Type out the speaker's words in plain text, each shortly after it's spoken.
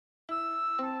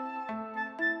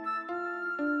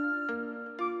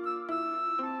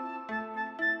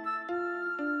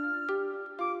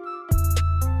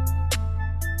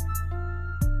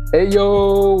Hey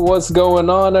yo, what's going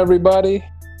on, everybody?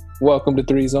 Welcome to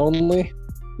Threes Only.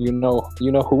 You know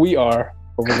who we are,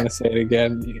 but we're gonna say it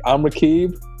again. I'm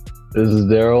Rakib. This is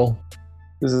Daryl.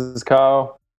 This is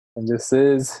Kyle. And this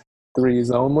is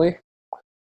Threes Only.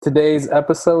 Today's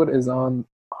episode is on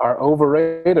our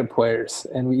overrated players,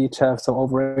 and we each have some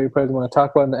overrated players we want to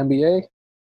talk about in the NBA.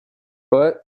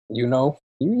 But you know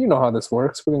how this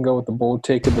works. We're gonna go with the bold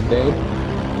take of the day.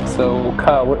 So,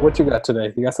 Kyle, what you got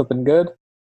today? You got something good?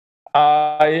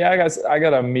 Yeah, I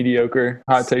got a mediocre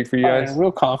hot take for you guys. Right,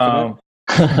 real confident.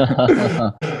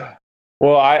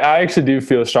 Well, I actually do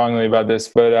feel strongly about this,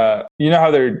 but you know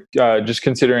how they're just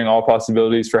considering all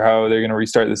possibilities for how they're going to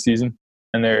restart the season,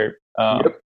 and they're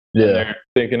they're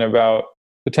thinking about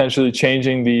potentially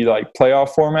changing the playoff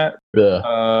format.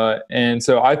 And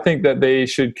so I think that they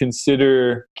should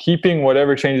consider keeping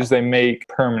whatever changes they make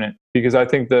permanent, because I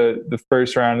think the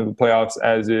first round of the playoffs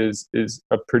as is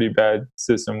a pretty bad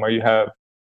system where you have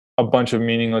a bunch of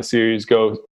meaningless series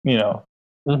go,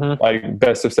 like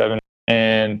best of 7.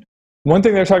 And one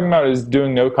thing they're talking about is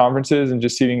doing no conferences and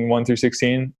just seeding 1 through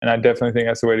 16. And I definitely think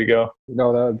that's the way to go.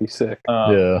 No, that would be sick.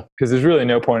 Because there's really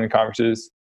no point in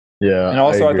conferences. Yeah. And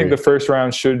also I think the first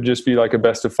round should just be like a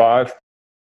best of 5.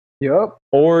 Yep.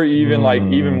 Or even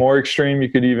even more extreme, you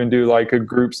could even do like a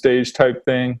group stage type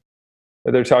thing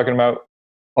that they're talking about.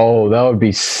 Oh, that would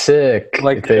be sick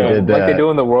if they did that. Like they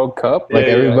do in the World Cup. Like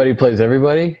everybody plays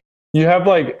everybody? You have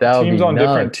teams on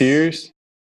different tiers.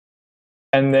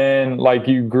 And then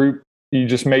you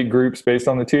just make groups based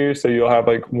on the tiers. So you'll have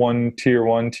one tier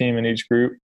 1 team in each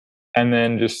group. And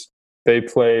then just they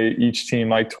play each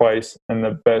team twice, and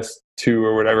the best 2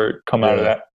 or whatever come out of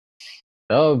that.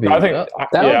 That would be. I think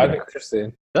that would be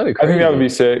interesting. That'd be crazy. I think that would be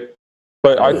sick.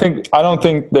 But I don't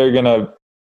think they're gonna.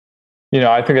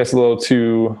 I think that's a little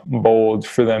too bold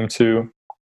for them to,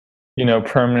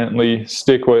 permanently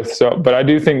stick with. So, but I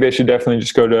do think they should definitely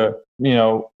just go to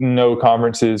no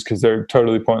conferences, because they're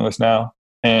totally pointless now.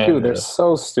 And dude, they're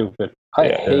so stupid.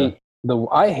 I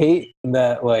hate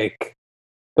that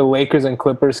the Lakers and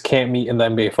Clippers can't meet in the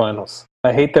NBA Finals.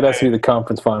 I hate that has to be the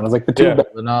conference finals. Like the two.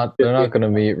 They're not going to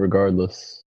meet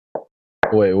regardless.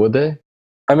 Wait, would they?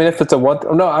 I mean, if it's a one,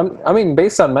 no. I mean,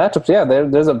 based on matchups, yeah.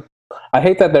 There's a. I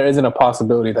hate that there isn't a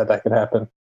possibility that could happen.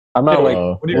 I'm not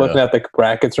looking at the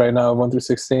brackets right now, 1 through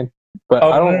 16, but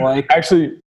I don't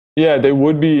Actually, yeah, they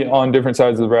would be on different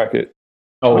sides of the bracket.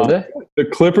 Oh, would they? The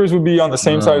Clippers would be on the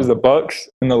same side as the Bucks,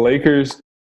 and the Lakers,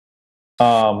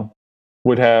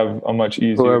 would have a much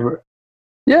easier. Whoever.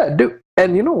 Yeah, dude.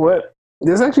 And you know what?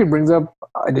 This actually brings up.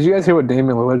 Did you guys hear what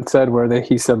Damian Lillard said? Where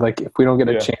he said if we don't get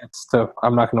a chance to,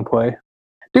 I'm not going to play.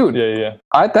 Dude. Yeah.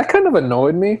 That kind of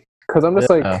annoyed me, because I'm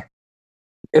just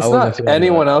it's not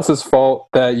anyone else's fault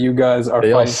that you guys are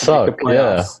they fighting suck. to make the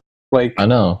playoffs. Yeah. I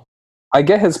know. I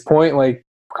get his point.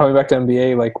 Coming back to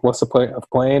NBA, what's the point of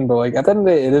playing? But at the end of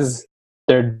the day, it is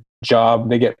their job.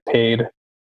 They get paid.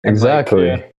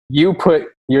 Exactly. You put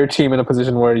your team in a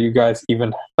position where you guys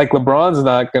even LeBron's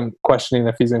not questioning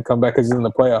if he's gonna come back because he's in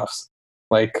the playoffs.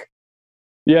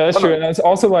 Yeah, that's true. And that's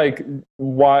also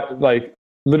why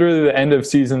literally the end of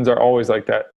seasons are always like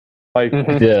that.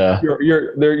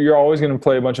 You're always going to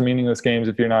play a bunch of meaningless games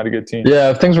if you're not a good team. Yeah,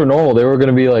 if things were normal, they were going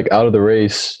to be out of the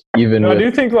race even. I do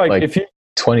think if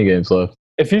 20 games left.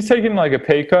 If he's taking a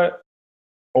pay cut,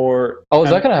 or is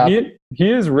that going to happen? He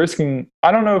is risking.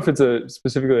 I don't know if it's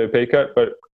specifically a pay cut,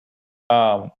 but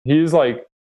he's I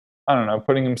don't know,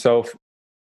 putting himself.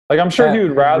 I'm sure he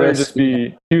would rather just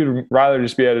be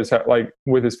at his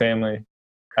with his family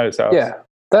at his house. Yeah,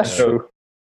 that's true.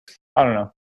 I don't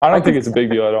know. I don't think it's a big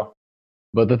deal at all.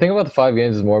 But the thing about the 5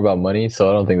 games is more about money, so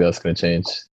I don't think that's going to change,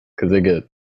 because they get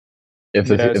if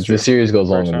the series goes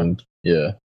long, then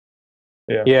yeah.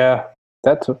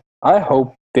 I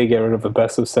hope they get rid of the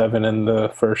best of 7 in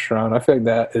the first round. I feel like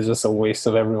that is just a waste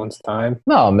of everyone's time.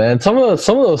 No, man. Some of those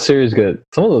series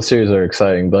are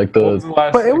exciting. But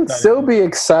it would still be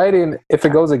exciting if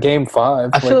it goes a game 5.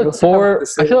 I feel like 4,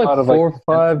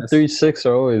 5, 3, 6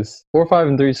 are always 4, 5,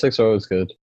 and 3, 6 are always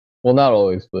good. Well, not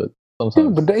always, but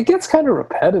sometimes. Dude, but it gets kind of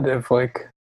repetitive. It's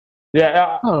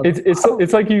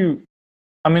like you.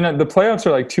 I mean, the playoffs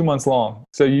are 2 months long,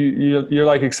 so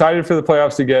you're excited for the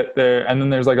playoffs to get there, and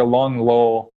then there's a long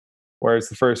lull where it's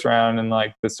the first round and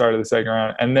the start of the second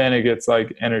round, and then it gets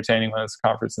entertaining when it's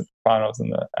conference finals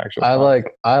and the actual. I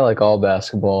like all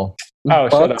basketball. Oh,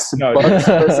 Bucks, shut up! Bucks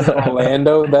versus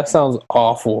Orlando. That sounds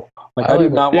awful. I do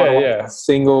not want to watch a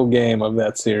single game of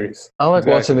that series. I like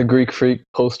watching the Greek Freak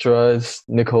posterize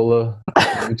Nikola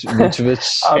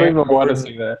Vucevic. I don't even want to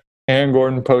see that. Aaron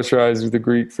Gordon posterized with the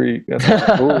Greek Freak. That's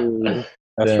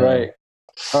right.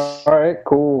 All right,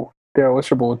 cool. Daryl, what's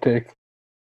your bold take?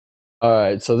 All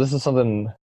right, so this is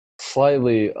something a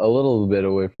little bit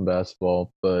away from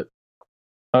basketball, but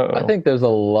I think there's a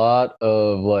lot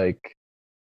of like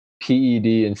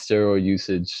PED and steroid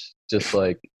usage, just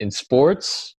like in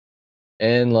sports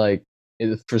and like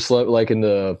like in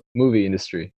the movie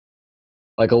industry,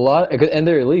 like a lot, and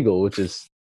they're illegal, which is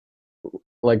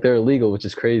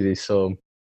crazy. So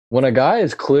when a guy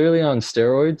is clearly on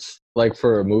steroids, like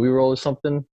for a movie role or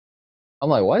something, I'm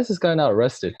like, why is this guy not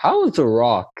arrested? How is The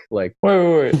Rock like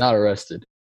wait not arrested?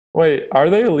 Wait, are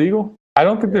they illegal? I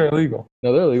don't think they're illegal.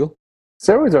 No, they're illegal.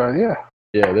 Steroids are, yeah,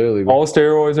 they're illegal. All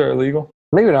steroids are illegal.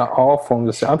 Maybe not all forms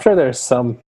of steroids. I'm sure there's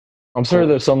some. I'm sure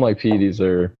there's some like PEDs that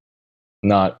are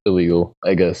not illegal,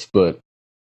 I guess, but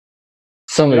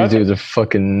some of these dudes are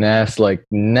fucking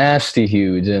nasty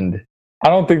huge, and I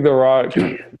don't think The Rock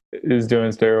is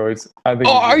doing steroids. I think.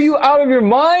 Oh, are you out of your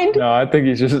mind? No, I think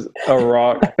he's just a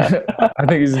rock. I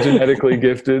think he's genetically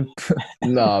gifted.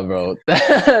 Nah, bro,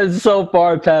 that's so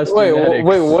far past. Wait,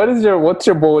 what's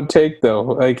your bold take though?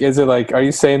 Like, is it like, are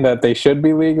you saying that they should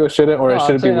be legal, shouldn't, or it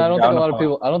should be? I don't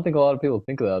think a lot of people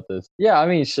think about this. Yeah, I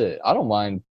mean, shit, I don't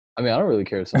mind. I mean, I don't really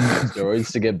care if someone takes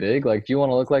steroids to get big. Like, if you want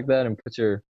to look like that and put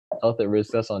your health at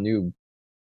risk, that's on you.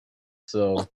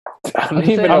 So. I don't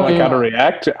even know how to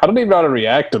react. I don't even know how to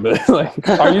react to this. Like,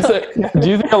 do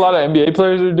you think a lot of NBA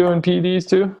players are doing PEDs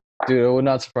too? Dude, it would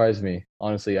not surprise me.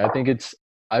 Honestly, I think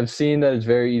I've seen that it's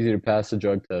very easy to pass a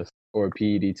drug test or a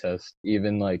PED test.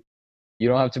 Even like, you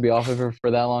don't have to be off of it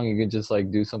for that long. You can just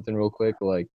like do something real quick,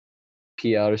 like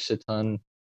pee out a shit ton,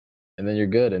 and then you're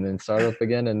good. And then start up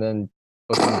again, and then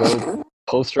fucking go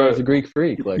poster as a Greek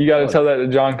freak. Like, you got to tell that to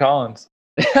John Collins.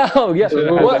 Oh yeah,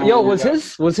 what? Yo, was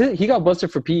his? He got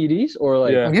busted for PEDs or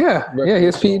like? Yeah, he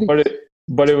has PEDs.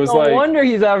 But it was no like. No wonder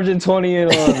he's averaging 20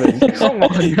 and 11. Come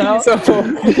on now. So,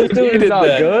 this dude is not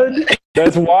good.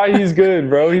 That's why he's good,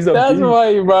 bro. That's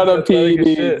why he brought up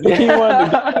PEDs. He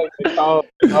wanted to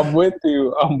I'm with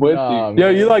you. Yo,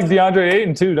 you like DeAndre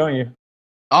Ayton too, don't you?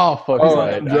 Oh fuck!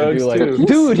 Right. Drugs too.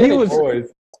 Dude,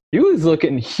 he was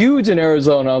looking huge in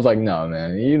Arizona. I was like, no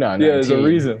man, you're not. 19. Yeah, there's a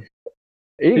reason.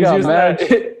 He's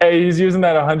using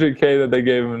that 100K that they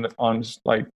gave him on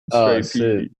like straight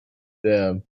PED.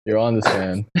 Damn, you're on this,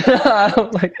 man. I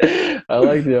like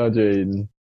DeAndre Ayton.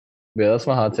 Yeah, that's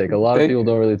my hot take. A lot of people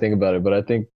don't really think about it, but I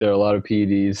think there are a lot of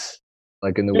PEDs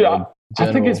like in the world.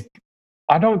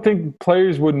 I don't think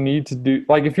players would need to do,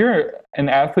 like, if you're an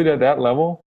athlete at that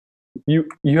level, you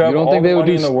have all the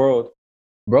money in the world.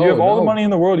 Bro, you have all the money in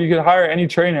the world. You could hire any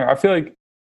trainer. I feel like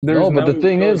but the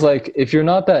thing is, like, if you're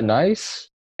not that nice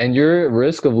and you're at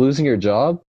risk of losing your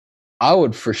job, I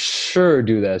would for sure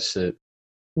do that shit.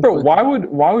 Bro, why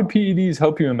would PEDs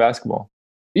help you in basketball?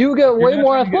 You get way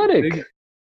more athletic.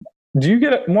 Do you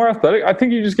get more athletic? I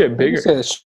think you just get bigger.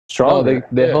 Stronger.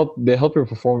 No, they help your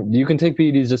performance. You can take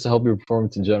PEDs just to help your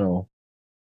performance in general.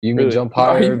 You can jump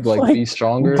higher, be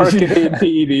stronger.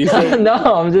 PEDs. No,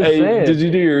 I'm just saying. Did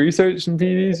you do your research in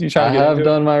PEDs? I have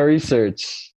done my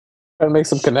research. Trying to make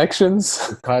some connections.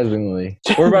 Surprisingly,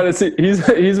 we're about to see.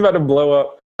 He's about to blow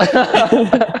up.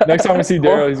 Next time we see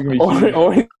Daryl, he's gonna be.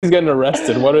 Or he's getting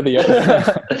arrested. What are the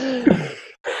other?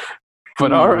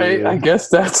 But all right, I guess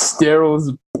that's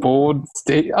Daryl's bold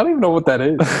state. I don't even know what that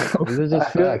is. These are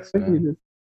just facts, man.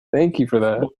 Thank you for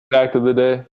that. Fact of the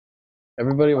day.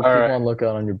 Everybody will keep on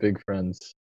lookout on your big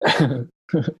friends. All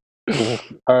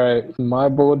right, my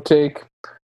bold take.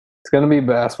 It's going to be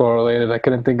basketball related. I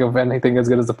couldn't think of anything as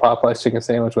good as the Popeyes chicken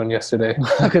sandwich one yesterday.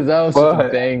 Because that was such a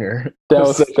banger. That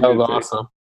was awesome.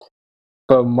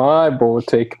 But my bold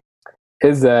take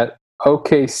is that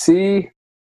OKC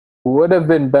would have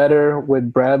been better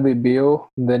with Bradley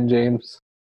Beal than James.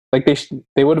 Like,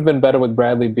 they would have been better with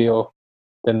Bradley Beal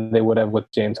than they would have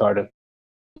with James Harden.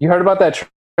 You heard about that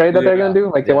trade that they're going to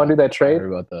do? Like, they want to do that trade? I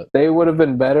heard about that. They would have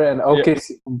been better, and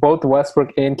OKC, both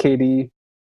Westbrook and KD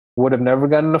would have never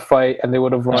gotten in a fight, and they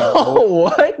would have run.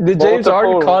 What? Did James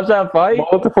Harden cause that fight?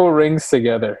 Multiple rings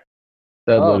together.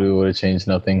 That literally would have changed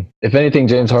nothing. If anything,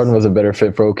 James Harden was a better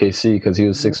fit for OKC because he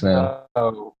was 6-man.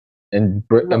 And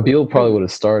Beal probably would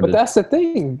have started. But that's the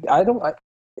thing. I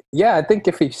think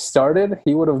if he started,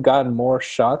 he would have gotten more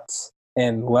shots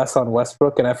and less on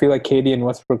Westbrook. And I feel like KD and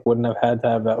Westbrook wouldn't have had to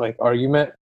have that like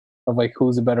argument of like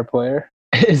who's a better player.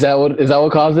 Is that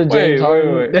what caused it, James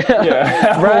Harden? Wait.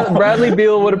 Yeah. Bradley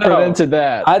Beal would have prevented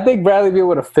that. I think Bradley Beal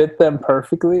would have fit them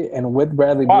perfectly. And with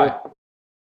Bradley Beal,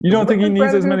 you don't think he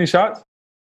needs as many shots?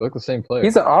 Look, the same player.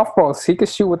 He's an off-ball. He can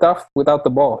shoot without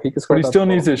the ball. He can score. But he still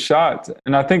needs his shots.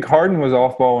 And I think Harden was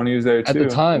off-ball when he was there too. At the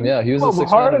time, yeah, he was.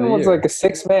 Harden was like a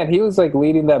 6-man. He was like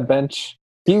leading that bench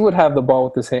he would have the ball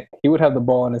with his hand. He would have the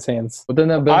ball in his hands. But then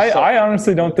that bench. I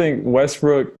honestly don't think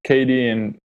Westbrook, KD,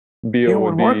 and Beal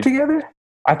would work together.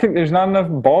 I think there's not enough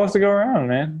balls to go around,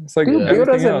 man. It's like Dude, Beal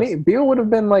doesn't need. Beal would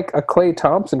have been like a Klay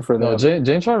Thompson for them. No,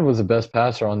 James Harden was the best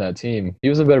passer on that team. He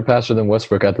was a better passer than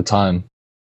Westbrook at the time.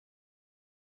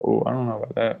 Oh, I don't know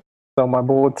about that. So my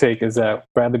bold take is that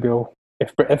Bradley Beal,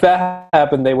 if that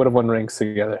happened, they would have won rings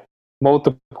together.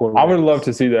 Multiple rings. I would love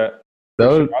to see that. I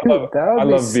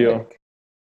love Beal.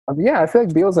 Yeah, I feel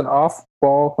like Beal's an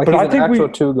off-ball. Like, but he's I think an actual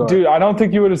two-guard. Dude, I don't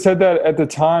think you would have said that at the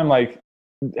time. Like,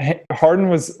 Harden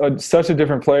was such a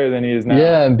different player than he is now.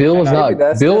 Yeah, and Beal was not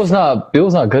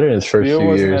good in his first few years. Beal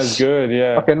wasn't as good.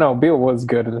 Yeah. Okay, no, Beal was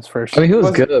good in his first. I mean, he was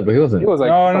good, but he wasn't. He was like,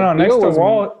 no. Next to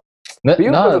Wall,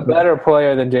 Beal was a better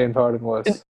player than James Harden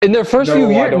was. In their first few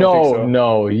years?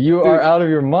 No, you are out of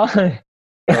your mind.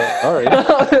 Sorry.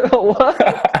 What?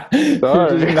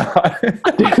 Sorry. Dude, I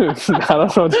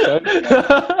don't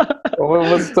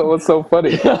know what's so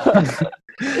funny.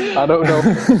 I don't know.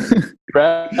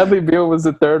 Bradley Beal was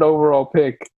the 3rd overall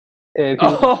pick, and he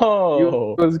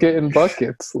was getting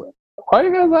buckets. Why are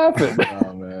you guys laughing?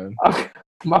 Oh man,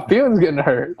 my feelings getting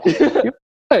hurt.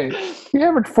 He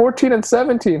averaged 14 and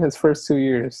 17 his first 2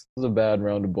 years. It was a bad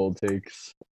round of bold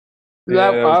takes. I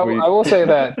will say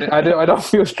that I don't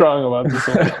feel strong about this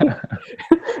one.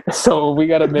 So we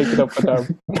got to make it up with our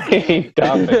main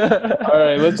topic. All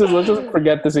right, let's just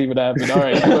forget this even happened. All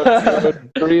right,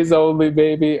 threes only,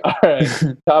 baby. All right,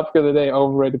 topic of the day: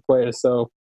 overrated players. So,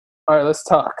 all right, let's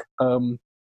talk.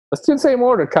 Let's do the same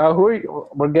order, Kyle.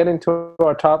 We're getting to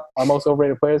our most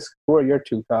overrated players. Who are your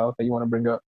 2, Kyle, that you want to bring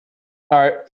up? All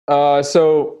right.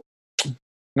 So,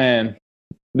 man.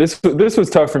 This was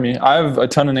tough for me. I have a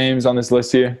ton of names on this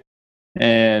list here,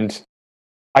 and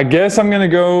I guess I'm gonna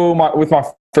go with my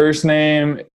first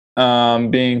name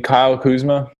being Kyle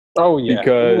Kuzma. Oh yeah,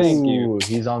 because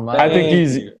he's on my. I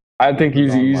think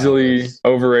he's easily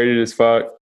overrated as fuck,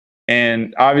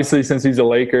 and obviously since he's a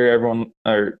Laker, everyone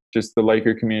or just the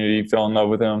Laker community fell in love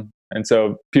with him, and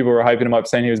so people were hyping him up,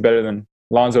 saying he was better than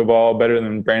Lonzo Ball, better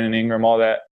than Brandon Ingram, all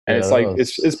that, and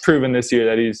it's proven this year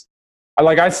that he's.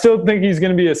 I still think he's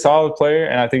going to be a solid player,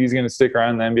 and I think he's going to stick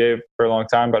around in the NBA for a long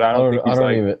time. But I don't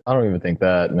even think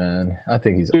that, man. I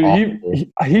think he's. Dude,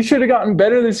 he should have gotten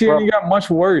better this year, and he got much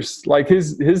worse. Like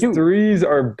his threes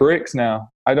are bricks now.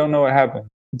 I don't know what happened.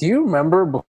 Do you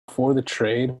remember before the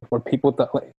trade where people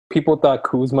thought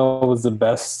Kuzma was the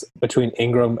best between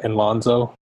Ingram and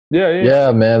Lonzo?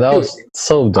 Yeah, man, that was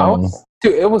so dumb.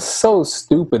 Dude, it was so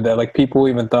stupid that people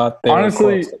even thought they honestly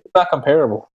were close. It's not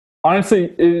comparable.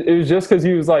 Honestly, it was just because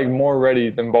he was more ready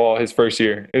than Ball his first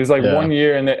year. It was 1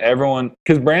 year, and that everyone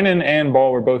because Brandon and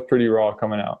Ball were both pretty raw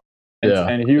coming out,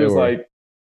 and he was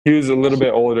he was a little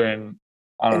bit older, and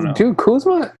I don't know. Dude,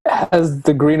 Kuzma has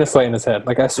the greenest light in his head.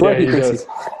 I swear he thinks he's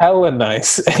hella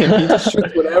nice, and he just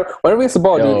shoots whatever he gets the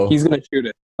ball, dude. He's gonna shoot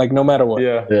it, no matter what.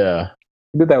 Yeah.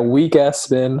 He did that weak ass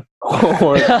spin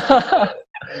or.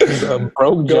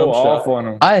 Broke jump off shot on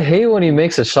him. I hate when he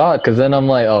makes a shot because then I'm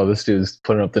like, oh, this dude's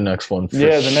putting up the next one.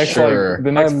 The next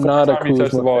I'm not time he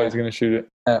touches the ball, he's gonna shoot it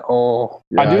at all.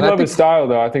 Yeah. I do love his style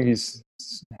though. I think he's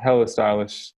hella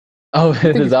stylish. Oh,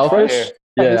 his outfit.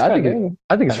 Yeah,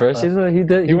 I think it's fresh. He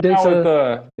went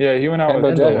out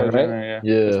with Jenner, right?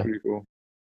 Yeah, that's pretty cool.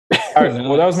 All right,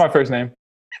 well, that was my first name.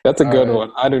 That's a good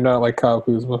one. I do not like Kyle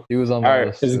Kuzma. He was on my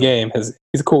list. His game. He's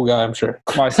a cool guy, I'm sure.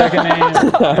 My second name.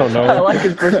 I don't know. I like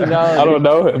his personality. I don't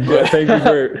know him. But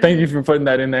thank you for putting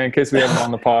that in there in case we have him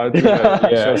on the pod.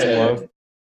 Show some love.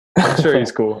 I'm sure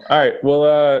he's cool. All right.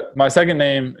 Well, my second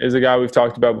name is a guy we've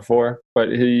talked about before, but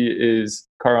he is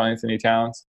Karl Anthony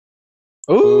Towns.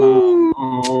 Ooh.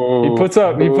 He puts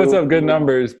up good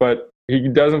numbers, but he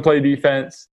doesn't play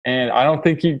defense. And I don't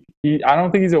think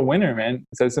he's a winner, man.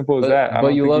 It's as simple as that.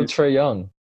 But you love Trae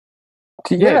Young.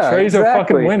 Yeah, Trey's a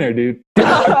fucking winner, dude.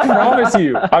 I promise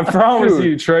you,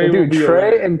 Trae will be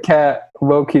Trae and Cat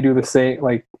low-key do the same,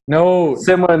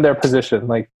 similar in their position.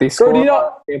 They score,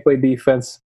 can't play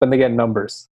defense, then they get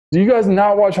numbers. Do you guys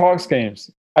not watch Hawks games?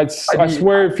 I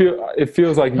swear it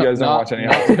feels like you guys don't watch any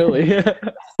Hawks. Really?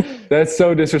 That's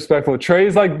so disrespectful.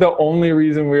 Trey's the only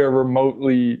reason we are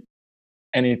remotely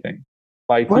anything.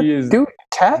 He is. Dude,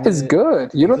 Cat is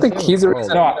good. You don't think he's the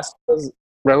reason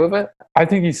relevant? I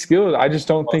think he's skilled. I just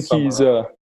don't think he's.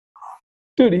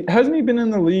 Dude, hasn't he been in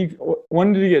the league?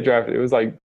 When did he get drafted? It was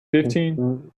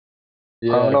 15.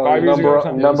 Yeah, 5 years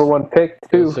ago. Number one pick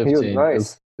too. He was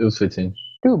nice. It was 15.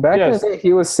 Dude, back in the day,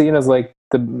 he was seen as the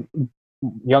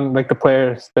young, the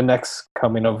player, the next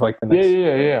coming of the next.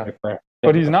 Yeah. Player.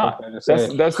 But he's not.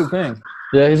 That's the thing.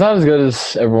 Yeah, he's not as good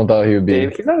as everyone thought he would be.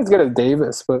 He's not as good as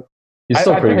Davis, but He's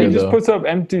still I pretty think good he just though. puts up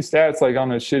empty stats like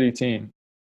on a shitty team,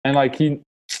 and like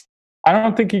I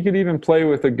don't think he could even play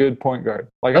with a good point guard.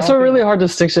 Like That's I a don't really think, hard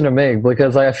distinction to make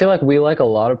because I feel like we like a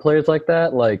lot of players like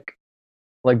that. Like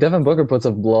Devin Booker puts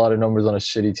up a lot of numbers on a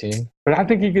shitty team. but I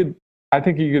think he could. I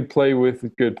think he could play with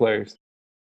good players.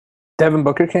 Devin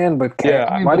Booker can, but Cat, Yeah,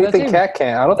 I mean, why do you that think team- Cat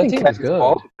can? I don't that think team Cat is is good.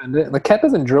 ball dependent. Like Cat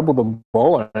doesn't dribble the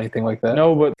ball or anything like that.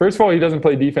 No, but first of all, he doesn't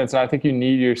play defense, and I think you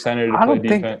need your center to I play don't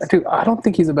think, defense. dude. I don't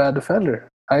think he's a bad defender.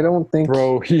 I don't think,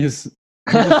 Bro, he just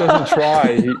doesn't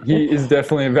try. He is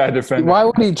definitely a bad defender. Why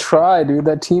would he try, dude?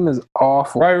 That team is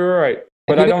awful. Right.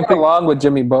 But he I don't didn't get think along with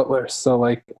Jimmy Butler. So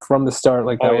like from the start,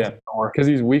 like that Oh, was yeah. work. because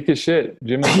he's weak as shit.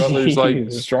 Jimmy Butler's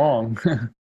like strong.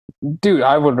 Dude,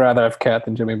 I would rather have Cat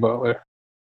than Jimmy Butler.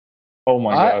 Oh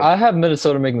my god. I have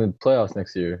Minnesota making the playoffs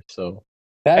next year. So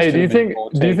Hey, do you think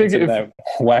if that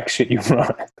whack shit you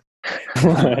run?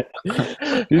 do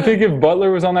you think if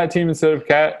Butler was on that team instead of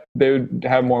Cat, they would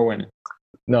have more winning?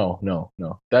 no.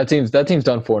 That team's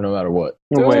done for no matter what.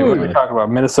 Wait, what are we Dude. talking about?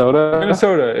 Minnesota?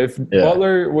 Minnesota, if Yeah.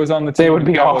 Butler was on the team, They would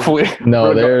be Cat was- awful.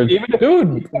 No, they're Even if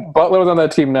Dude, Butler was on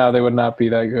that team now, they would not be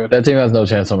that good. that team has no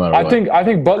chance no matter what. I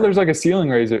think Butler's like a ceiling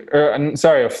raiser, or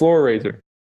sorry, a floor raiser.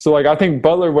 So like I think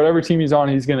Butler, whatever team he's on,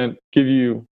 he's gonna give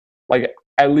you like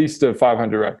at least a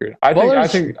 500 record. I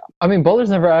think I mean, Butler's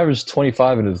never averaged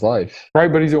 25 in his life.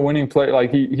 right, but he's a winning player.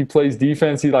 Like he plays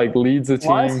defense. He like leads the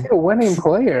Why is team. he a winning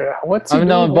player? What's he I mean,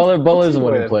 no, doing? Butler What's is a he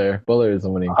winning with? player. Butler is a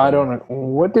winning player. I don't know.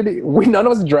 What did he? None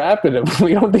of us drafted him.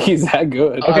 We don't think he's that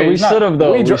good. Okay, we he's not- should have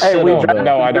though. we We should have. drafted,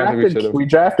 No, I don't think we should've. We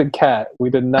drafted Cat. We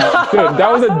did not. Dude,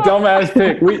 that was a dumbass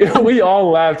pick. We all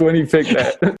laughed when he picked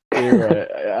that. You're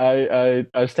right.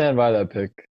 I stand by that pick.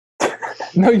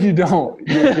 No, you don't.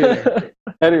 You're kidding.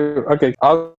 Anyway, okay,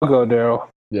 I'll go, Daryl.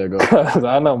 Yeah, go. Because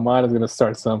I know mine is gonna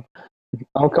start some.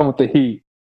 I'll come with the heat.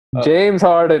 James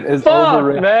Harden is Fuck,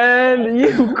 overrated. man!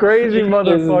 You crazy He is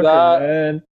motherfucker, not-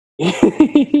 man!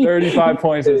 35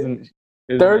 points isn't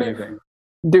 30 anything.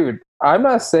 Dude, I'm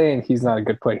not saying he's not a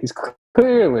good player. He's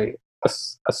clearly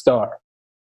a star.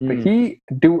 But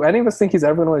do any of us think he's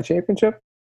ever going to win a championship?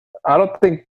 I don't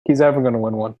think he's ever going to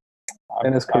win one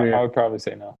in his career. I would probably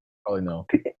say no. Probably no.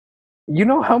 You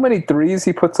know how many threes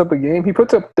he puts up a game? He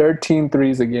puts up 13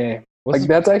 threes a game. What's Like, his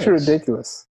that's actually percentage?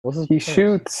 ridiculous. What's his He percentage?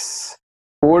 shoots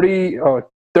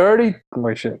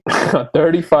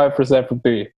 35% from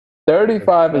three.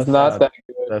 35 is That's not not- that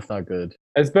good. That's not good.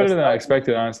 It's better That's than I not-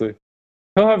 expected, honestly.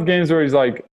 He'll have games where he's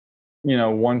like,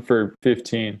 1 for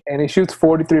 15. And he shoots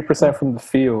 43% from the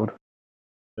field.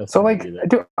 That's So, not like, good either.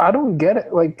 dude, I don't get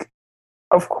it. Like,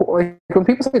 of course, like, when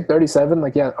people say 37,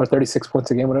 like, yeah, or 36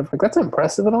 points a game, whatever, like, that's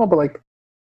impressive and all, but, like,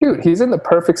 dude, he's in the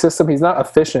perfect system. He's not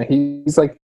efficient. He's,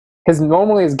 like,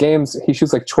 normally his games, he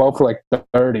shoots, like, 12 for, like,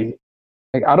 30.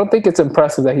 Like, I don't think it's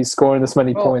impressive that he's scoring this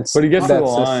many Well, points. But he gets in to that the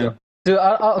line. system. Dude,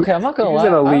 okay, I'm not gonna He's lie.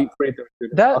 an I- elite free throw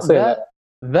shooter. I'll say that.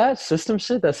 that system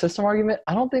shit, that system argument,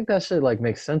 I don't think that shit like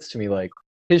makes sense to me. Like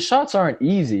his shots aren't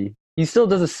easy. He still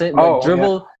does the same like Oh, yeah.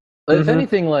 dribble. Like, If Mhm.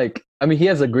 anything, like I mean, he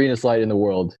has the greenest light in the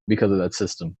world because of that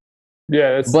system.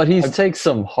 Yeah, it's, But he takes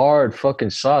some hard fucking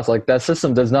shots. Like that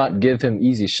system does not give him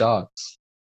easy shots.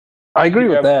 I agree Yeah,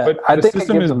 with that. but I the think it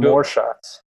system gives is him built- more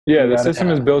shots. yeah, You the gotta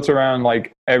system is built around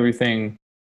like everything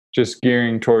just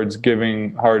gearing towards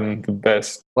giving Harden the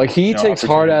best. Like he No, takes opportunity.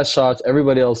 hard ass shots.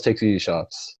 Everybody else takes easy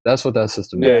shots. That's what that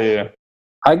system Yeah, is. yeah.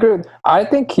 I agree. I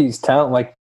think he's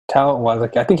talent-wise.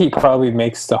 Like, I think he probably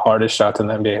makes the hardest shots in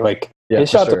the NBA. Like, Yeah,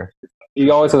 his for shots, sure. he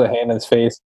always has a hand in his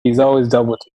face. He's always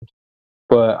double teamed.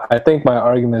 But I think my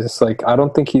argument is like, I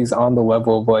don't think he's on the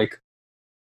level of like,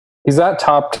 he's not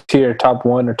top tier, top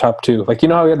one or top two. Like, you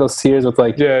know how we had those tiers with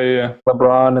like Yeah.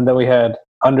 LeBron, and then we had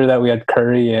under that we had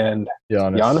Curry and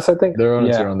Giannis. I think. They're on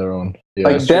Yeah. tier on their own. Yeah,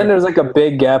 Like That's then true. there's like a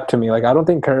big gap to me. Like I don't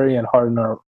think Curry and Harden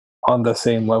are on the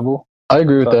same level. I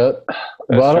agree with that.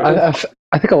 But That's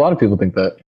I think a lot of people think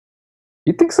that.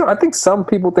 You think so? I think some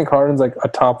people think Harden's like a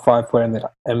top 5 player in the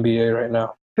NBA right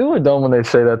now. People are dumb when they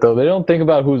say that though. They don't think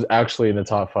about who's actually in the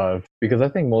top 5 because I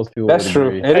think most people. That's would true.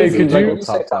 agree. It Hey, is could like you- when you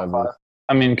say top 5.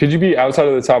 I mean, could you be outside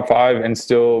of the top 5 and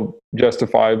still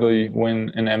justifiably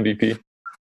win an MVP?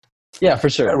 Yeah, for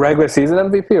sure. Regular season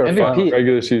MVP or MVP. final?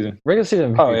 Regular season. Regular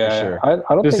season MVP Oh for yeah, sure. I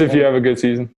don't Just think if you have a good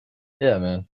season. Yeah,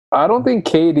 man. I don't think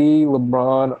KD,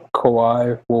 LeBron,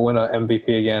 Kawhi will win an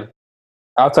MVP again.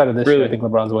 Outside of this year, Really? I think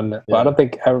LeBron's winning it. But Yeah. I don't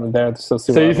think ever they're still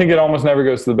super. So you think it almost never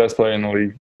goes to the best player in the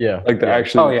league? Yeah. Like the yeah.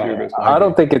 actual Oh pure yeah, best player. I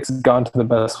don't think it's gone to the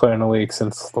best player in the league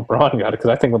since LeBron got it because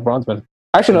I think LeBron's been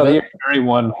actually no. The year Curry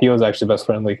won, he was actually best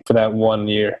player in the league for that 1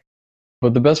 year.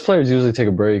 But the best players usually take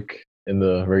a break in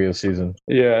the regular season.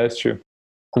 Yeah, that's true.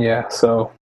 Yeah,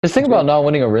 so This thing about not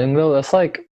winning a ring though, that's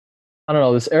like I don't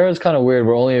know. This era is kind of weird.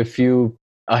 Where only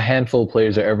a handful of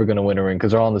players are ever going to win a ring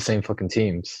because they're all on the same fucking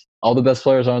teams. All the best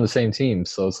players are on the same team,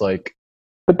 so it's like.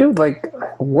 But dude, like,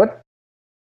 what?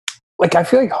 Like, I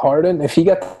feel like Harden, if he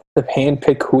got to hand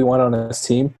pick who he wanted on his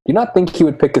team, do you not think he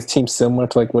would pick his team similar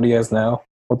to like what he has now?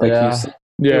 With, like,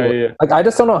 yeah. Like, I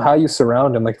just don't know how you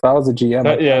surround him. Like, if I was a GM,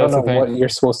 I don't know what you're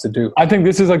supposed to do. I think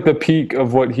this is like the peak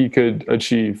of what he could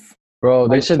achieve. Bro,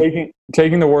 they should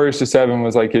taking the Warriors to 7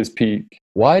 was like his peak.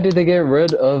 Why did they get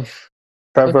rid of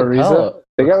Trevor Ariza?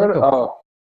 They got rid of.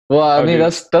 Well, I mean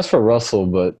that's for Russell,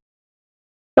 but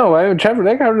no, they got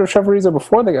rid of Trevor Ariza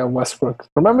before they got Westbrook.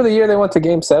 Remember the year they went to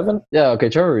Game 7? Yeah, okay.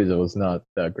 Trevor Ariza was not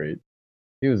that great.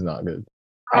 He was not good.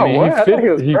 I mean, I thought he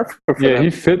was perfect for them.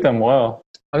 He fit them well.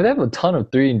 I mean, they have a ton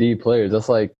of 3-and-D players. That's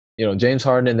like James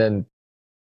Harden and then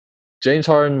James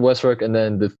Harden, Westbrook, and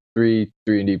then the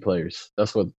 3-and-D players.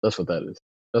 That's what that is.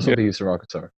 That's what the Houston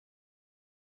Rockets are.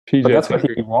 But that's what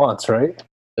he wants, right?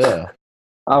 Yeah.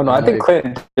 I don't know. I think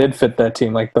Clinton did fit that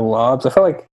team, like the lobs. I felt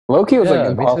like Loki was like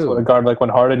impossible to guard. Like when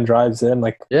Harden drives in,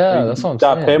 like that's what I'm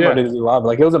stop saying. him or did he lob?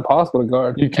 Like it was impossible to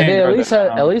guard. You can't.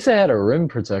 At least they had a rim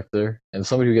protector and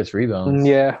somebody who gets rebounds.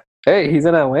 Yeah. Hey, he's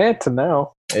in Atlanta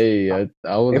now. Hey, I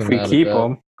wasn't if we keep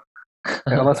him,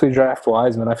 unless we draft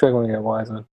Wiseman, I feel like we're gonna get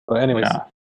Wiseman. But anyways, all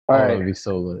right. It'd be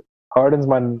so lit. Harden's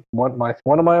one of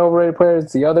my overrated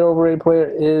players. The other overrated player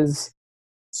is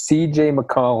CJ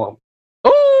McCollum.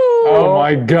 Oh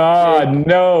my God!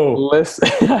 No. Listen,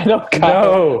 I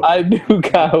know I knew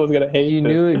Kyle was gonna hate. You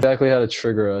knew exactly how to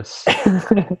trigger us.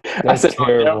 I said,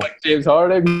 like James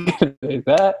Harden,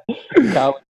 that.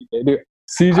 Kyle, dude.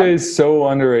 CJ is so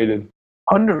underrated.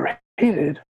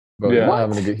 Underrated. Bro,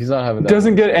 he's not having. That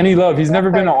doesn't get any love. He's never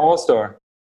been an All-Star.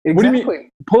 Exactly. What do you mean?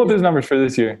 Pull up his numbers for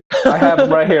this year. I have them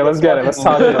right here. Let's get it. Let's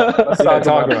talk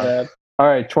about it. All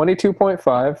right,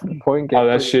 22.5 point game. Oh,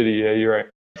 that's shitty. Yeah, you're right.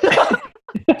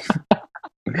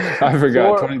 I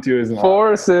forgot. 22 isn't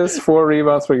 4 assists, 4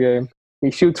 rebounds per game.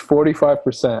 He shoots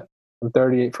 45% and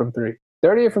 38 from 3.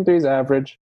 38 from 3 is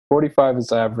average. 45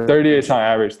 is average. 38 is not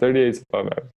average. 38 is above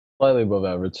average. Slightly above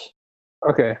average.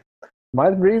 Okay. My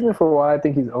reason for why I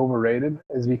think he's overrated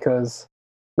is because,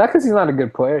 not because he's not a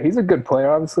good player. He's a good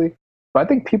player, obviously. But I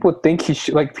think people think he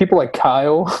should, like people like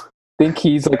Kyle think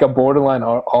he's like a borderline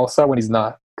all-star when he's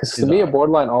not. Because to me, a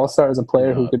borderline all-star is a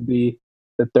player who could be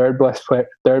the third best player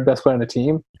on the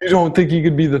team. You don't think he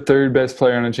could be the third best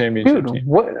player on a championship team?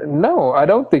 What? No, I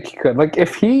don't think he could. Like,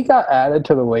 if he got added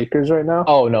to the Lakers right now.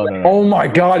 Oh, no. Oh, my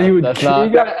God. He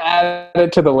got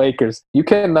added to the Lakers. You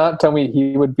cannot tell me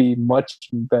he would be much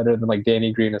better than, like,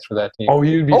 Danny Green is for that team. Oh,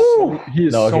 he would be he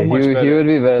is so much better. He would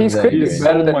be better He's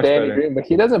better than Danny Green, but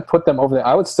he doesn't put them over there.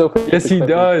 I would still put Yes, he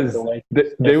does.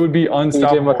 They would be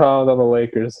unstoppable. CJ McCollum on the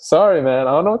Lakers. Sorry, man.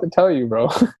 I don't know what to tell you, bro.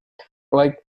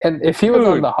 Like, and if he was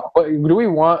on the, do we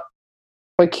want?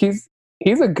 Like he's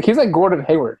like Gordon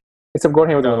Hayward, except Gordon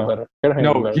Hayward's a little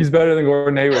better. He's better than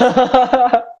Gordon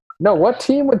Hayward. No, what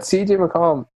team would CJ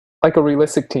McCollum, like a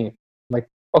realistic team? Like,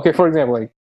 okay, for example,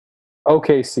 like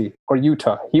OKC or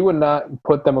Utah, he would not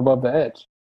put them above the edge.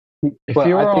 If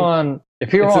you were on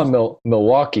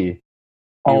Milwaukee,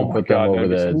 oh my God, over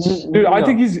the edge. Dude, I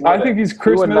think he's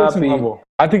Chris Middleton level.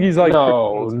 I think he's like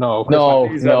no.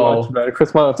 Chris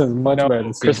Middleton's much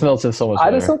better. Chris Middleton's so much better.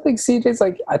 I just don't think CJ's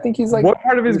like. I think he's like. What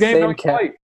part of his game don't you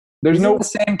like? There's no the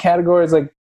same category as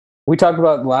like we talked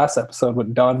about last episode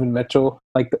with Donovan Mitchell,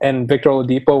 like and Victor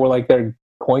Oladipo were like their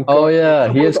point guard. Oh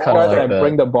yeah, he is kind of like that.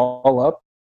 Bring the ball up.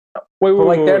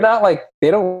 Wait, they're not like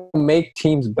they don't make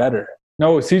teams better.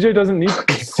 No, CJ doesn't need.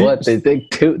 What they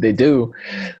do,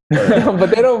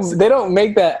 but they don't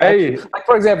make that. Hey, like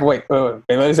for example, wait, let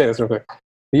me say this real quick.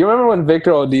 You remember when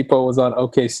Victor Oladipo was on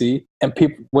OKC and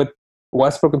people with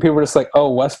Westbrook and people were just like,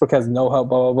 "Oh, Westbrook has no help,"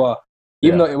 blah blah blah.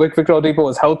 Even though Victor Oladipo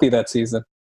was healthy that season,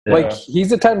 like he's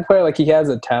the type of player like he has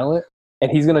a talent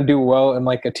and he's gonna do well in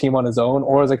like a team on his own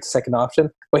or as like the second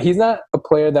option. But he's not a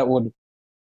player that would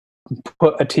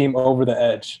put a team over the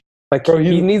edge. Like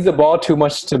he needs the ball too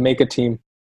much to make a team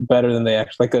better than they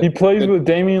actually. Like he plays with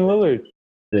Damian Lillard.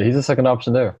 Yeah, he's a second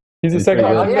option there. He's a second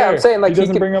option. Yeah, I'm saying like he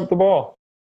doesn't bring up the ball.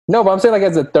 No, but I'm saying like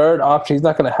as a third option, he's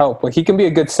not going to help. Like he can be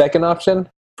a good second option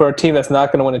for a team that's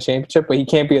not going to win a championship, but he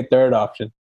can't be a third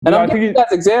option. And I'm giving you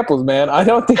guys examples, man. I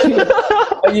don't think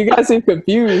you guys seem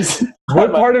confused.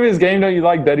 What part of his game don't you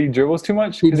like? That he dribbles too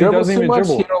much? He doesn't even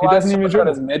dribble. He doesn't even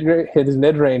dribble. His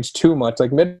mid-range too much.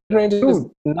 Like mid-range is just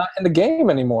not in the game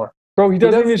anymore. Bro, he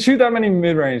doesn't even shoot that many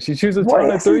mid-range. He shoots a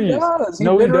ton of threes.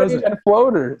 No, he doesn't. And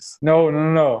floaters.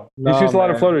 No. He shoots a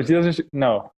lot of floaters. He doesn't shoot.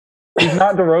 No. He's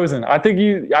not DeRozan. I think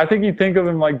you think of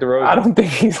him like DeRozan. I don't think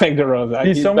he's like DeRozan.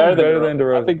 He's so much better than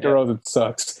DeRozan. I think DeRozan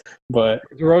sucks, but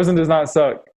DeRozan does not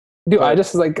suck. Dude, I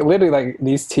just like literally like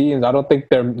these teams. I don't think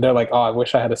they're like, oh, I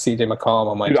wish I had a CJ McCollum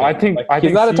on my team. I think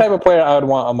he's not the type of player I would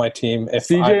want on my team. If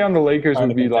CJ on the Lakers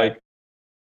would be like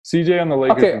CJ on the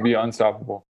Lakers would be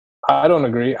unstoppable. I don't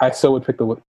agree. I still would pick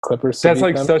the Clippers. That's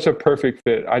like such a perfect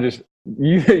fit.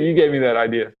 You gave me that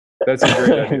idea. That's a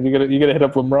great idea. You gonna hit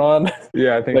up LeBron?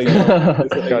 Yeah, I think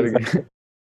so.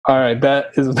 All right,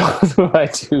 those are my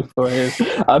 2 players.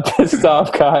 I'm pissed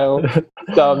off, Kyle.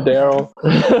 Stop, Daryl.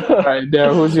 All right,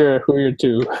 Daryl, who are your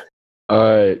 2? All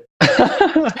right.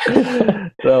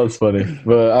 That was funny.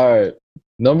 But all right.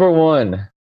 Number 1,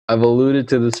 I've alluded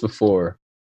to this before.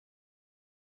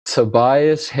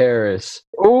 Tobias Harris.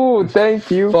 Oh, thank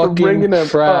you for bringing him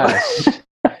trash.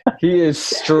 He is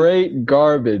straight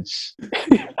garbage.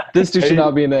 This dude should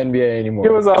not be in the NBA anymore. He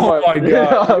was on my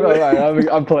God.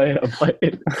 I'm playing.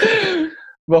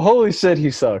 But holy shit,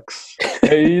 he sucks.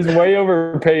 Hey, he's way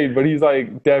overpaid, but he's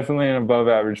like definitely an above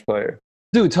average player.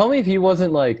 Dude, tell me if he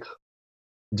wasn't like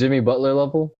Jimmy Butler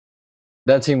level,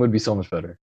 that team would be so much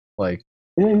better. Like,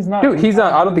 yeah, he's not. Dude, he's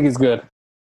not. I don't think he's good.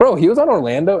 Bro, he was on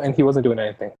Orlando and he wasn't doing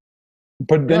anything.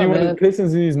 But then he went to the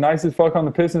Pistons and he's nice as fuck on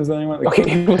the Pistons. Then he went to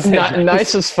he was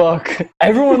nice as fuck.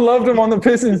 Everyone loved him on the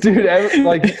Pistons, dude.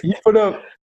 He put up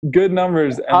good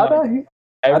numbers. And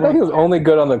I thought he was only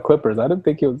good on the Clippers. I didn't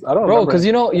think he was. I don't know. Bro, because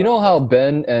you know how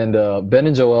Ben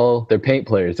and Joel, they're paint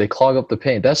players. They clog up the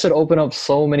paint. That should open up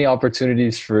so many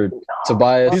opportunities for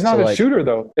Tobias. He's not a shooter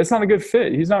though. It's not a good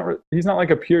fit. He's not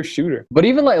like a pure shooter. But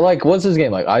even like what's his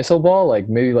game? Like ISO ball? Like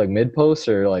maybe like mid post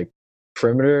or like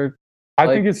perimeter? I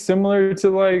think it's similar to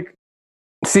like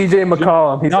CJ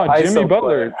McCollum. He's Jimmy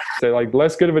Butler. So like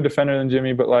less good of a defender than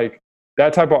Jimmy, but like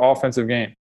that type of offensive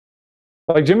game.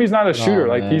 Like Jimmy's not a shooter.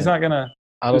 Like he's not gonna.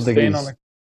 I don't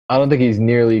think he's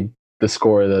nearly the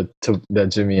scorer that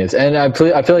Jimmy is, and I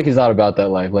feel like he's not about that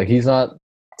life. Like he's not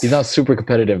super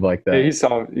competitive like that. Yeah, he's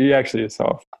soft. He actually is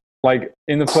soft. Like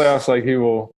in the playoffs, like he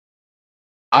will.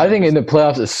 I think in the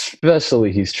playoffs,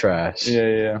 especially, he's trash.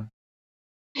 Yeah.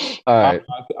 All right.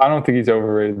 I don't think he's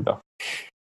overrated though.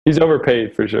 He's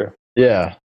overpaid for sure.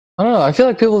 Yeah. I don't know. I feel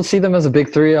like people see them as a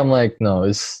big 3. I'm like, no.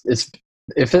 It's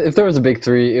if there was a big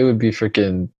 3, it would be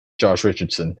freaking Josh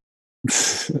Richardson.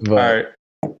 But all right.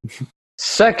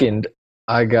 Second,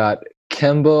 I got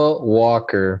Kemba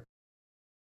Walker.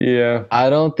 Yeah. I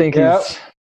don't think he's.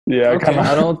 Yeah. Okay.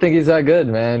 I don't think he's that good,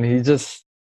 man. He's just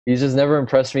never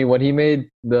impressed me. When he made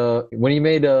I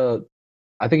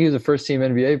think he was a first team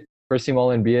All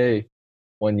NBA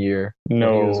one year.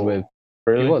 No, he was with.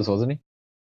 Really? He wasn't he?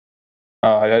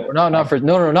 Not first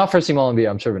team All NBA.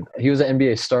 I'm tripping. He was an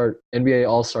NBA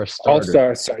All-Star starter.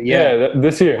 All-Star, yeah.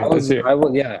 This year.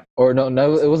 Yeah. Or no,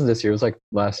 it wasn't this year. It was like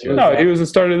last year. No, he was a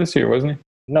starter this year, wasn't he?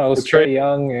 No, it was Trae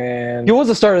Young and he was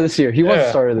a starter this year. He was a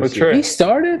starter this year. He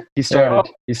started. He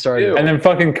started. And then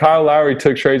fucking Kyle Lowry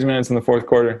took Trae's minutes in the fourth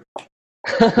quarter.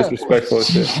 Disrespectful as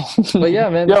shit. But yeah,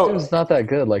 man, this dude's not that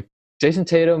good. Like Jason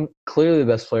Tatum, clearly the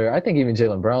best player. I think even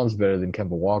Jaylen Brown's better than Kemba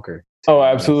Walker. Oh,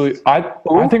 absolutely. I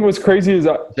think what's crazy is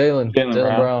Jaylen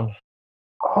Brown.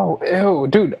 Oh, ew,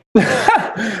 dude.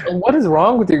 What is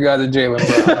wrong with you guys at Jaylen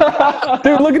Brown?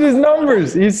 Dude, look at his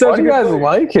numbers. He's such a guys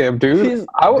like him, dude.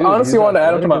 I honestly want to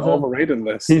add him to my overrated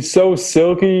list. He's so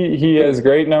silky. He has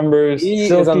great numbers. He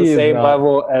is on the same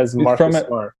level as Marcus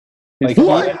Smart. Like,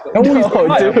 what? No, dude,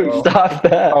 stop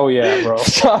that. Oh, yeah, bro.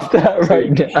 Stop that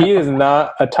right now. He is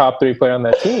not a top 3 player on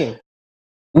that team.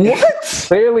 What?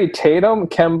 Clearly Tatum,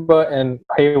 Kemba, and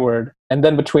Hayward. And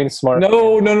then between Smart.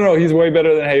 No. He's way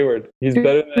better than Hayward. He's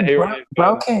better than Hayward.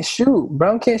 Brown can't shoot.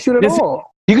 Brown can't shoot at all.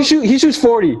 He can shoot. He shoots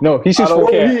 40. No, he shoots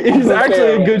 40. He's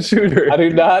actually a good shooter. I do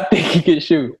not think he can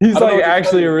shoot. He's like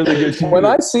actually a really good shooter. When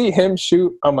I see him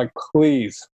shoot, I'm like,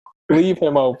 please, leave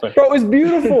him open. Bro, it's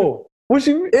beautiful. What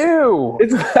you mean? Ew.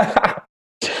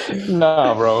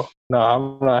 Nah, bro. No,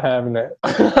 I'm not having that.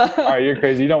 All right, you're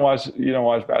crazy. You don't watch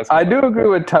basketball. I do agree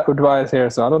with Tobias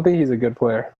Harris, so I don't think he's a good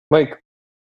player. Like,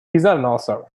 he's not an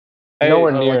all-star.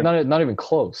 Nowhere near. Like not even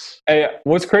close. Hey,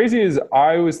 what's crazy is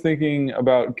I was thinking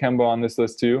about Kemba on this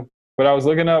list too, but I was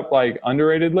looking up like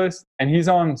underrated lists, and he's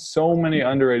on so many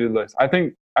underrated lists. I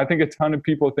think a ton of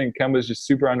people think Kemba is just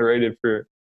super underrated for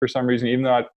some reason, even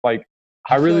though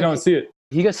I really don't see it.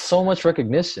 He gets so much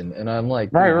recognition, and I'm like,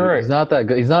 right. He's not that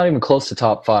good. He's not even close to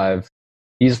top 5.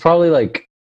 He's probably like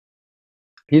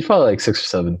 6 or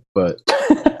 7, but he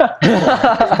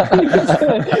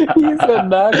said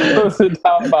not close to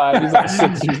top 5. He's like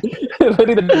 6.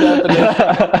 Literally the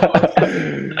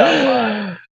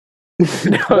definition.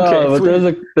 No, but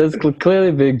there's clearly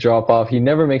a big drop off. He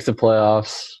never makes the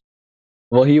playoffs.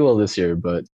 Well, he will this year,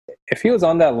 but if he was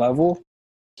on that level,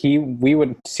 we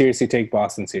would seriously take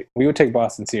Boston. We would take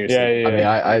Boston seriously. Yeah.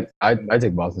 I mean, I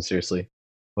take Boston seriously.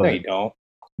 But, no, you don't.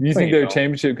 You think they're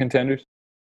championship contenders?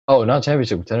 Oh, not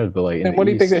championship contenders, but like. Then what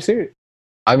do you think they're serious?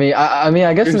 I mean,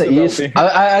 I guess in the East,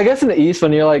 I guess in the East,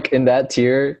 when you're like in that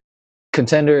tier,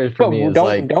 contender for me is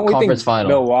like conference final.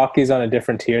 Milwaukee's on a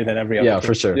different tier than every other. Yeah, team.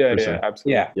 for sure. Yeah,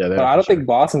 absolutely. Yeah, but I don't think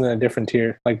Boston's in a different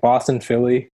tier. Like Boston,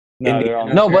 Philly.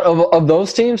 No, but of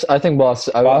those teams, I think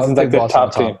Boston's like the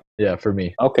top team. Yeah, for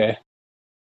me. Okay.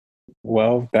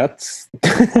 Well, that's all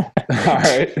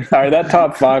right. That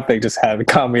top 5 thing just had to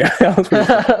calm me out.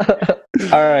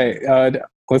 All right.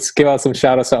 Let's give out some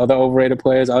shout outs to other overrated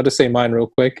players. I'll just say mine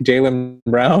real quick. Jaylen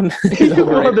Brown. You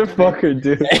motherfucker,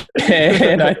 dude.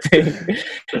 And I think,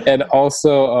 and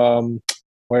also,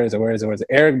 where is it?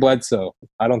 Eric Bledsoe.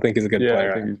 I don't think he's a good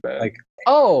player. I think he's bad. Like,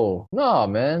 oh, no,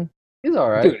 man. He's all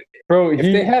right. Dude, bro,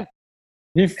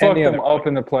 he fucked them up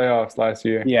in the playoffs last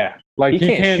year. Yeah. Like he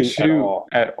can't shoot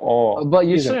at all. But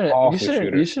you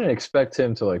shouldn't expect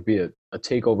him to like be a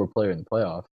takeover player in the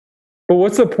playoff. But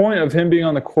what's the point of him being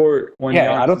on the court when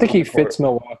I don't think he fits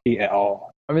Milwaukee at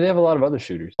all. I mean, they have a lot of other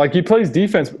shooters. Like he plays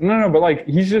defense. No, but like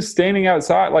he's just standing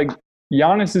outside. Like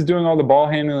Giannis is doing all the ball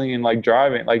handling and like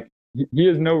driving. Like he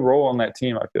has no role on that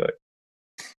team, I feel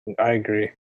like. I agree.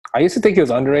 I used to think he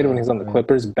was underrated when he was on the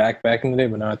Clippers back in the day,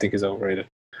 but now I think he's overrated.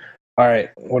 All right,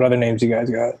 what other names you guys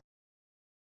got?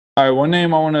 All right, one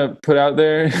name I want to put out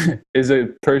there is a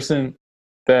person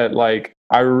that like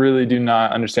I really do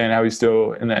not understand how he's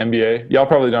still in the NBA. Y'all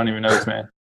probably don't even know this man.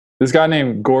 This guy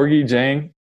named Gorgui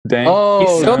Dieng. Oh,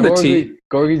 he's still on the team.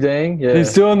 Gorgui Dieng, yeah. He's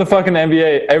still in the fucking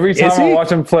NBA. Every time I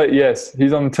watch him play, yes,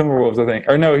 he's on the Timberwolves, I think.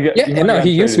 Or no, he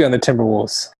used to be on the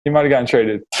Timberwolves. He might have gotten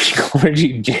traded.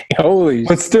 Gorgui Dieng, holy!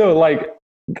 But still, like,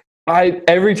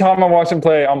 every time I watch him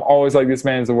play, I'm always like, this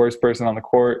man is the worst person on the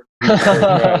court.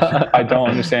 I don't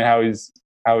understand how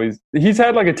he's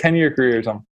had like a 10-year career or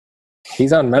something.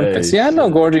 He's on Memphis. I know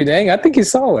Gorgui Dieng. I think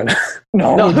he's solid.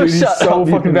 No, dude, he's so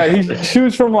fucking bad. He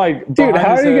shoots from like. Dude,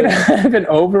 how are you gonna have an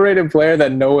overrated player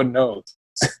that no one knows?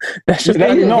 I'm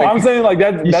saying like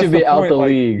that. He should be out the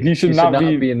league. He should not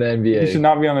be in the NBA. He should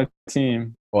not be on the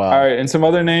team. Wow. All right, and some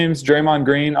other names: Draymond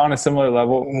Green on a similar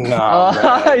level. No,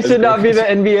 he should not be the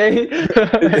NBA.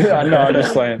 No, I'm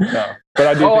just playing. No, but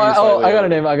I do. I got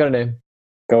a name.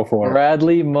 Go for it.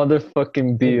 Bradley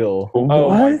motherfucking Beal. Oh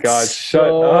my God! Shut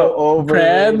up.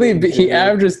 Bradley, he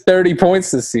averages 30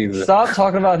 points this season. Stop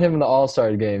talking about him in the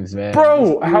All-Star games, man.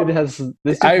 Bro,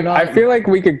 I feel like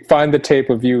we could find the tape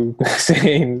of you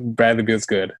saying Bradley Beal's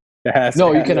good. You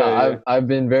cannot. I've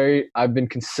been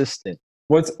consistent.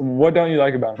 What don't you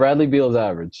like about him? Bradley Beal's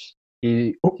average.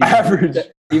 He's average.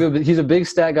 He's a big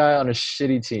stat guy on a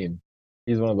shitty team.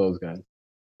 He's one of those guys.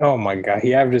 Oh my God,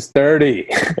 he averages 30.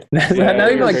 Not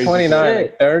even like 29.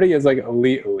 30 is like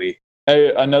elite.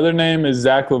 Hey, another name is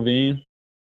Zach LaVine.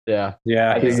 Yeah.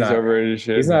 I think he's overrated as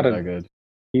shit. He's not good.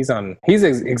 He's an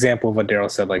example of what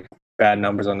Daryl said, like bad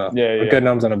numbers on good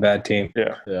numbers on a bad team.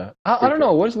 Yeah. I don't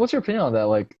know. What's your opinion on that?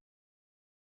 Like,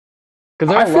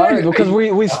 because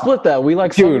we split that. We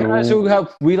like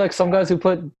some guys who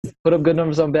put up good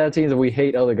numbers on bad teams, and we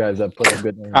hate other guys that put up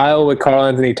good numbers. Kyle with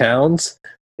Karl-Anthony Towns.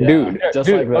 Dude, like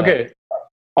that. Okay.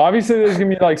 Obviously, there's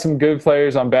gonna be like some good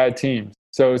players on bad teams,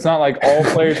 so it's not like all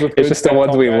players with. It's just the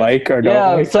ones we like or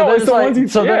don't like. So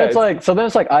then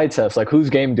it's like eye test. Like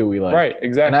whose game do we like? Right,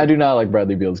 exactly. And I do not like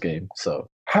Bradley Beal's game. So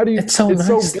how do you? It's so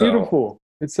beautiful.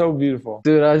 It's so beautiful,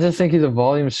 dude. I just think he's a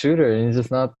volume shooter, and he's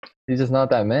just not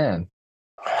that man.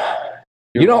 I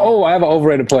have an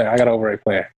overrated player. I got an overrated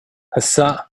player.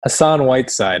 Hassan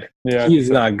Whiteside. Yeah,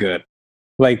 he's not good.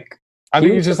 Like I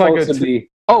think he's just like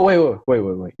Oh,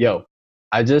 wait. Yo,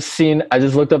 I just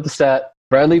looked up the stat.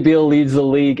 Bradley Beal leads the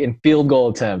league in field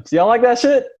goal attempts. Y'all like that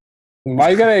shit? Why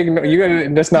you gotta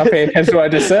just not pay attention to what I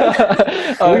just said?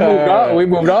 We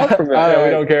moved on from that. We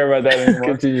don't care about that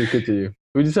anymore. Continue.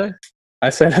 What'd you say? I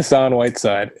said Hassan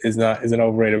Whiteside is an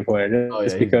overrated player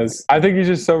just because I think he's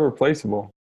just so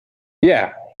replaceable.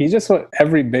 Yeah, he's just what a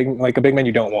big man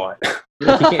you don't want.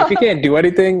 If he can't do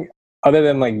anything other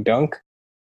than like dunk.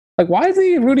 Like, why is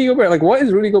he Rudy Gobert? Like, what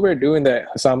is Rudy Gobert doing that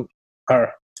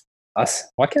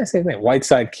why can't I say that?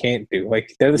 Whiteside can't do?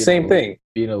 Like, they're the same thing.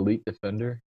 Be an elite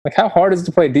defender. Like, how hard is it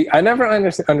to play I never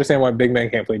understand why big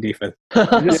men can't play defense.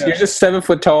 You're just 7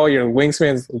 foot tall. Your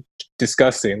wingspan's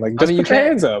disgusting. Like, just put your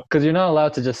hands up. Because you're not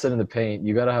allowed to just sit in the paint.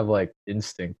 You got to have, like,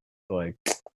 instinct. Like,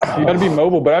 you got to be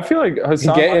mobile. But I feel like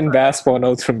Hassan... You get in basketball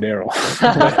notes from Daryl.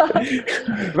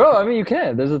 Bro, I mean, you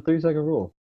can. There's a 3-second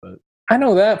rule. But I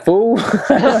know that, fool.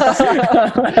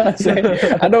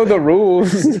 I know the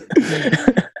rules.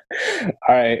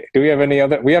 All right. Do we have any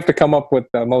other? We have to come up with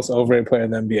the most overrated player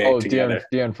in the NBA together.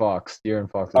 De'Aaron Fox.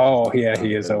 Oh, yeah,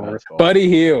 he is overrated. Buddy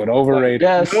Hield, overrated.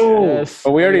 Yes, yes.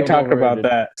 But we already talked about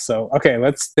that. So, okay,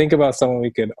 let's think about someone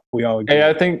we all agree. Hey,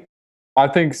 I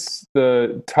think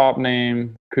the top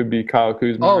name could be Kyle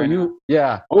Kuzma. Oh,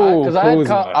 yeah. Because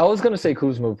I was gonna say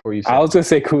Kuzma before you said. I was gonna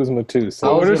say Kuzma too.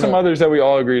 So what are some others that we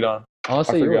all agreed on?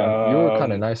 Honestly, you were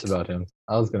kind of nice about him.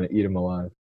 I was gonna eat him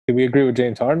alive. Did we agree with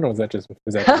James Harden, or was that just?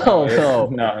 Hell no.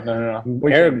 No.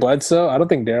 Eric Bledsoe. I don't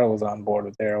think Daryl was on board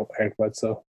with Eric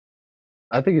Bledsoe.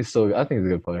 I think he's a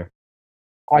good player.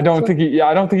 I don't think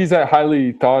he's that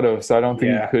highly thought of, so I don't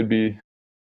think he could be.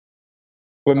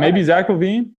 But maybe Zach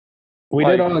LaVine. We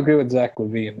did all agree with Zach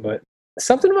LaVine, but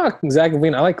something about Zach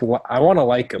LaVine, I want to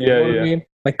like him. Yeah, you know what I mean?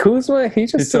 Like Kuzma, he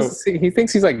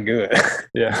thinks he's like good.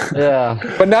 Yeah.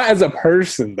 But not as a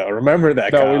person though. Remember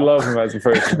that. No, Kyle. we love him as a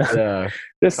person. Yeah.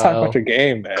 Just talk about your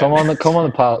game, man. Come on the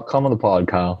pod,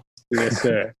 Kyle. Yes,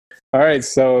 sir. All right,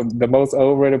 so the most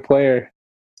overrated player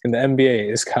in the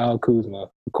NBA is Kyle Kuzma,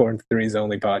 according to Threes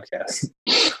Only podcast.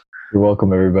 You're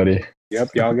welcome, everybody.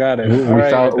 Yep, y'all got it.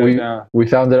 We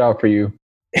found it out for you.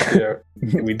 Yeah,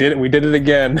 we did it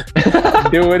again.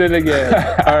 Doing it again.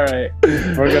 All right,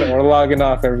 we're logging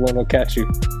off. Everyone will catch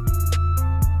you.